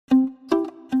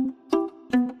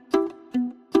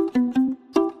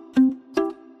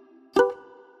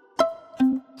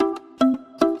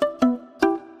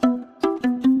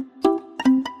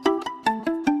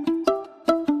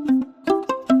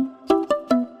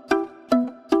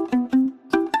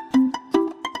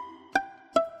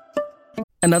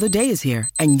Another day is here,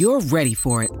 and you're ready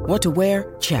for it. What to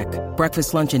wear? Check.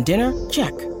 Breakfast, lunch, and dinner?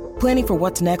 Check. Planning for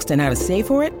what's next and how to save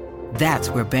for it?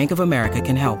 That's where Bank of America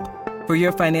can help. For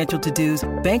your financial to-dos,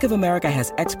 Bank of America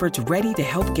has experts ready to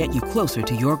help get you closer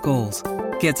to your goals.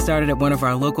 Get started at one of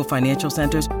our local financial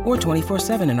centers or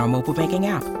 24/7 in our mobile banking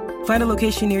app. Find a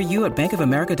location near you at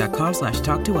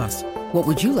bankofamerica.com/talktous. What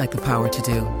would you like the power to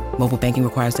do? Mobile banking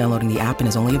requires downloading the app and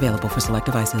is only available for select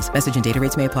devices. Message and data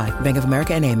rates may apply. Bank of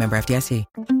America N.A., member FDIC.